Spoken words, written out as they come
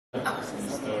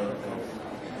Minister of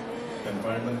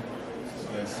Environment,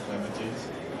 Climate Change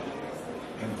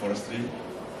and Forestry,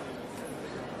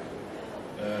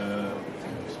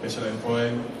 Special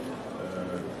Envoy,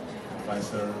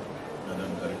 Advisor,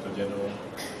 Madam Director General,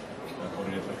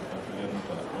 Coordinator Pavilion,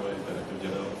 Director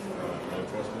General of Law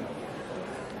Enforcement,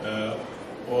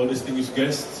 all distinguished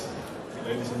guests,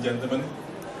 ladies and gentlemen,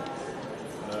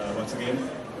 once again,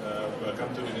 welcome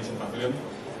to the Indonesian Pavilion.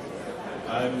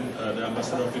 I'm the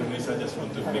ambassador of Indonesia. Just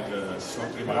want to make a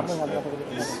short remarks that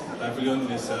this pavilion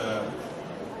is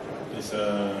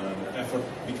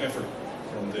big effort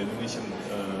from the Indonesian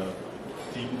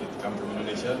team that come from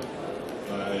Indonesia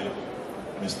by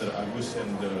Mr. Agus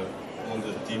and all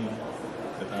the team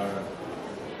that are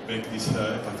make this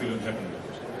pavilion happen.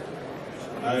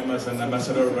 I'm as an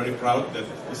ambassador very proud that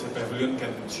this pavilion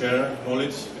can share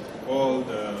knowledge with all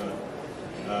the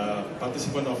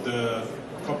participants of the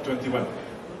COP21.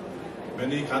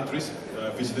 Many countries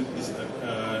visited this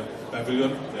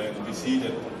pavilion, and we see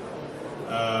that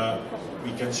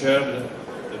we can share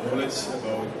the knowledge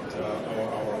about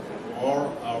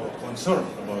our concern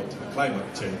about climate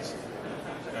change,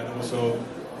 and also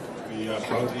we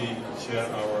proudly share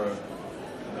our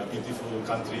beautiful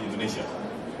country, Indonesia.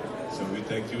 So we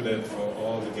thank you then for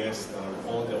all the guests,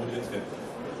 all the audience that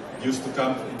used to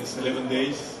come in these 11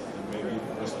 days. Maybe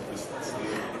most of us still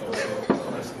also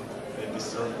present in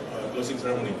this closing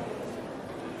ceremony.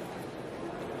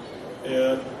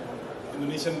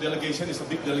 Indonesian delegation is a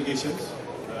big delegation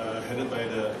headed by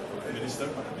the minister,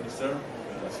 Madam Minister.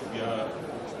 So we are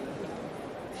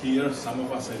here, some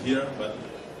of us are here, but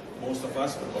most of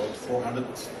us, about 400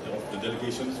 of the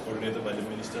delegations coordinated by the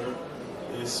minister,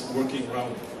 is working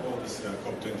around all this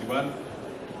COP21.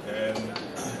 And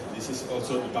this is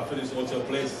also, the pavilion is also a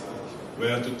place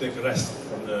where to take a rest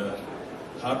from the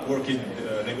hard-working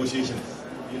negotiations,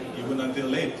 even until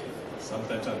late,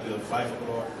 sometimes until 5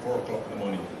 or 4 o'clock in the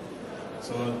morning.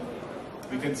 So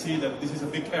we can see that this is a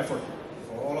big effort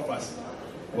for all of us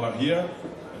who are here,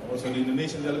 and also the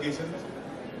Indonesian delegation,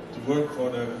 to work for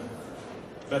the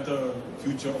better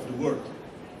future of the world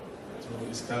through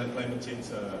this climate change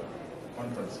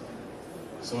conference.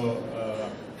 So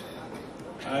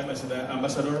I'm as an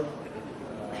ambassador,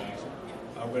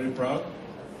 I'm very proud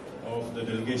of the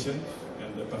delegation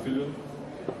and the pavilion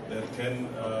that can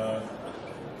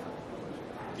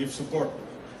give support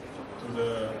to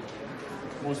the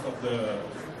most of the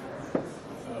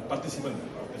participants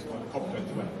of this one,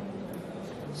 COP21.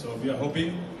 So we are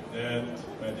hoping that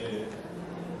by the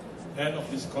end of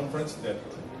this conference, that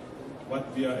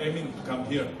what we are aiming to come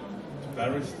here to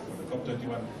Paris for the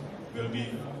COP21 will be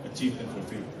achieved and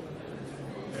fulfilled.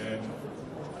 And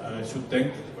I should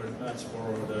thank very much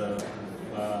for the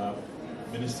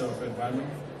Minister of Environment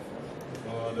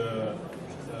for the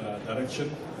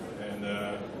direction and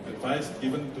advice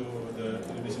given to the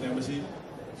Indonesian Embassy,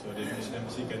 so the Indonesian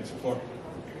Embassy can support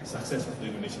the success of the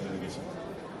Indonesian delegation.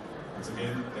 Once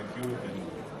again, thank you,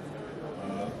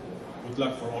 and good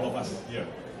luck for all of us here.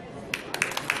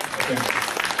 Thank you.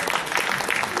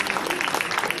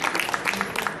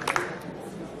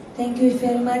 Thank you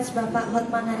very much, Bapak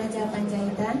Hotmangaraja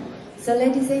Panjaitan. So,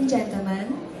 ladies and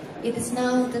gentlemen, it is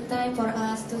now the time for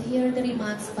us to hear the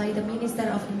remarks by the Minister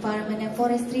of Environment and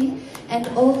Forestry, and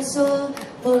also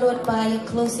followed by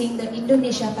closing the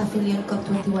Indonesia Pavilion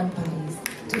COP21 Paris.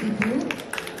 To Ibu.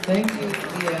 Thank you,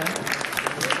 Dia.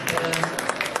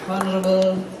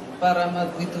 Honorable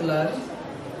Paramat Witular,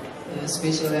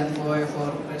 Special Envoy for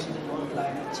President on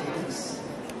Climate Change.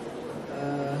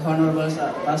 Honorable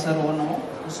Pasarwono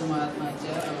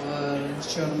Kusumaatmaja, our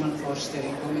Chairman for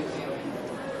Steering Committee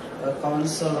on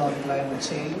Council on Climate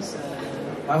Change.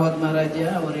 Pak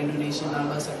Hotmaraja, our Indonesian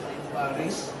Ambassador in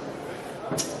Paris.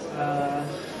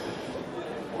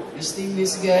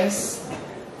 Distinguished guests,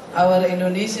 our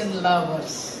Indonesian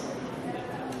lovers,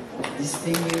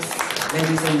 distinguished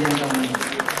ladies and gentlemen.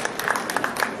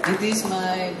 It is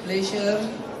my pleasure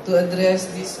to address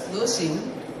this closing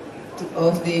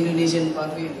of the Indonesian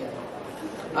Pavilion.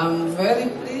 I'm very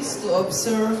pleased to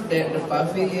observe that the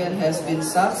pavilion has been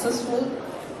successful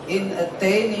in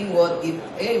attaining what it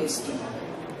aims to.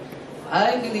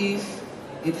 I believe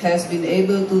it has been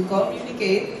able to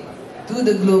communicate to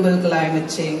the global climate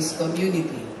change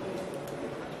community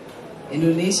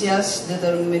Indonesia's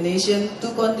determination to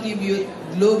contribute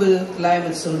global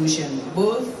climate solution,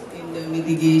 both in the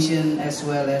mitigation as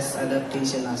well as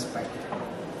adaptation aspect.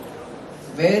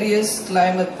 Various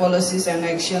climate policies and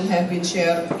action have been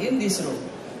shared in this room,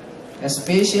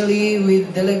 especially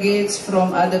with delegates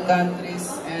from other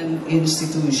countries and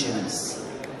institutions.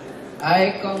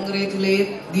 I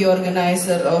congratulate the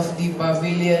organizer of the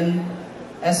pavilion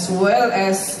as well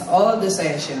as all the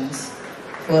sessions,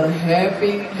 for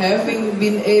having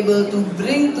been able to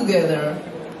bring together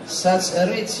such a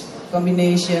rich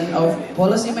combination of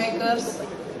policymakers,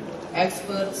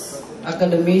 experts,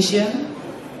 academicians,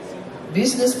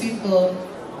 business people,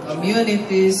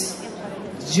 communities,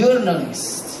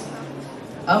 journalists.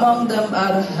 Among them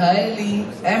are highly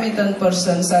eminent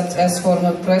persons such as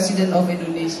former President of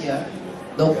Indonesia,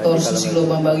 Dr. Susilo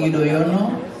Bambang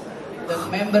Yudhoyono, the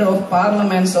Member of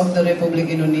Parliaments of the Republic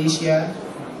Indonesia,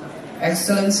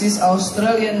 Excellencies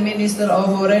Australian Minister of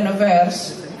Foreign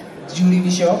Affairs, Julie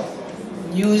Bishop,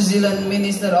 New Zealand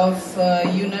Minister of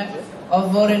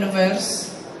Foreign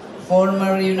Affairs,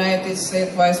 former United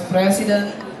States Vice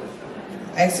President,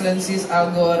 Excellencies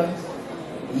Al Gore,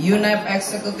 UNEP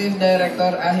Executive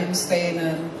Director Ahim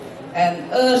Steiner, and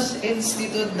Earth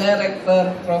Institute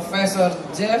Director Professor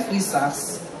Jeffrey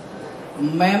Sachs,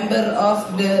 member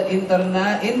of the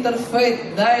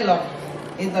Interfaith Dialogue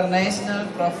International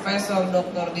Professor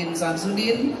Dr. Din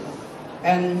Samsudin,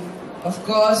 and of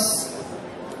course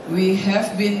we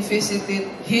have been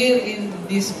visited here in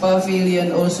this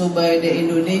pavilion also by the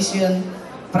Indonesian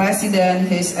President,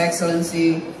 His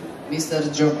Excellency Mr.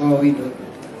 Joko Widodo.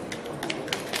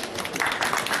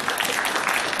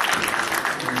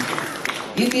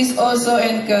 It is also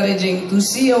encouraging to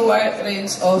see a wide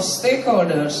range of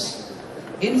stakeholders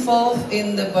involved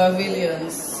in the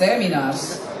pavilion's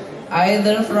seminars,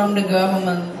 either from the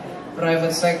government,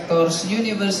 private sectors,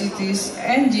 universities,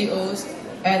 NGOs,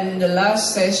 and the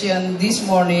last session this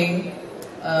morning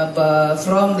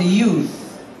from the youth.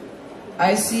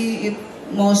 I see it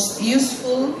most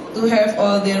useful to have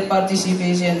all their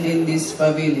participation in this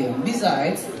pavilion.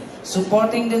 Besides,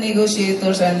 supporting the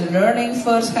negotiators and learning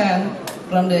firsthand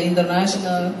from the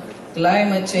international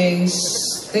climate change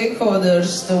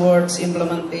stakeholders towards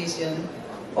implementation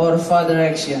or further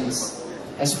actions,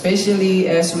 especially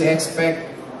as we expect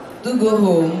to go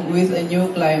home with a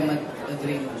new climate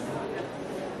agreement.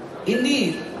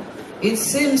 Indeed, it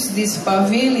seems this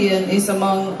pavilion is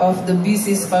among of the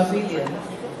busiest pavilion,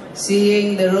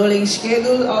 seeing the rolling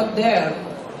schedule out there,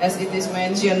 as it is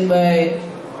mentioned by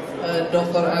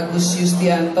Dr. Agus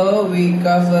Yustianto. We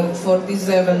covered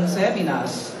 47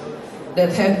 seminars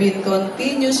that have been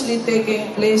continuously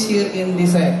taking place here in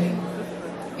this setting.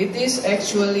 It is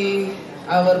actually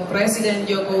our President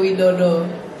Joko Widodo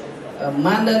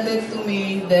mandated to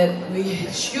me that we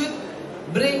should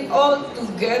bring all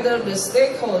together the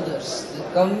stakeholders, the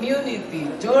community,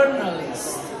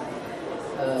 journalists,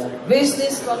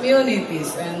 business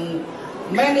communities, and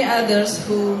many others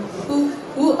who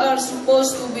are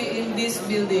supposed to be in this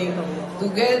building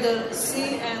together,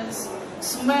 see and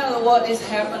smell what is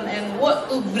happening and what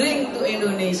to bring to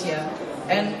Indonesia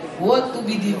and what to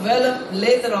be developed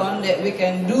later on, that we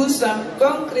can do some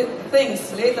concrete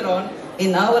things later on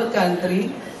in our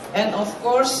country, and of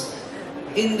course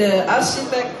in the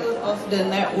architecture of the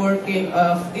networking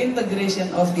of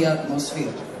integration of the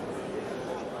atmosphere.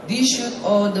 This should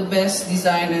owe the best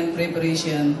design and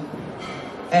preparation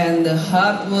and the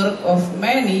hard work of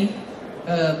many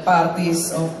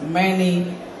parties, of many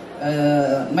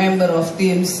member of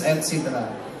teams,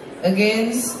 etc.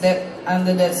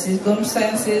 Under that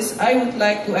circumstances, I would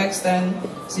like to extend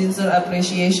sincere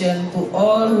appreciation to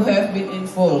all who have been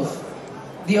involved.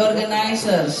 The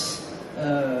organizers,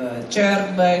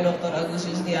 chaired by Dr. Agus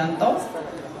Yustianto,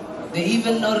 the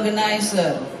event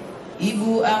organizer,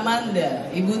 Ibu Amanda,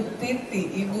 Ibu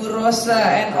Titi, Ibu Rosa,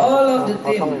 and all of the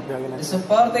team, the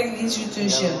supporting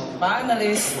institution,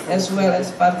 panelists, as well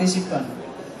as participants.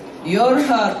 Your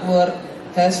hard work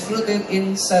has fruited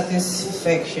in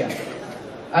satisfaction.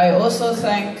 I also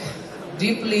thank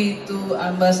deeply to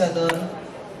Ambassador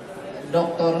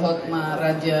Dr. Hotma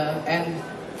Raja and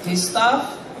his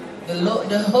staff,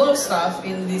 the whole staff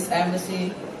in this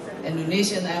embassy,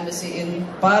 Indonesian embassy in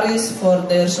Paris, for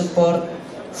their support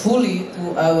fully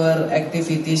to our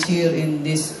activities here in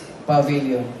this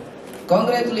pavilion.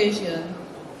 Congratulations.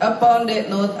 Upon that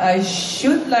note, I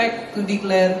should like to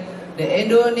declare the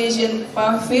Indonesian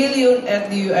Pavilion at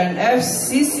the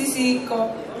UNFCCC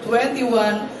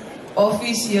COP21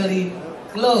 officially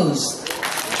closed.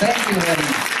 Thank you very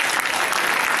much.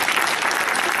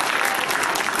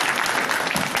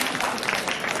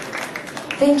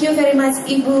 Thank you very much,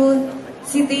 Ibu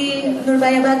Siti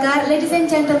Nurbaya Bakar. Ladies and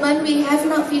gentlemen, we have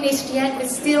not finished yet. We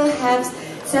still have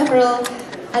several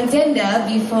agenda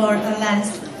before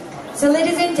lunch. So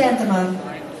ladies and gentlemen,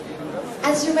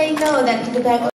 as you may know that in the back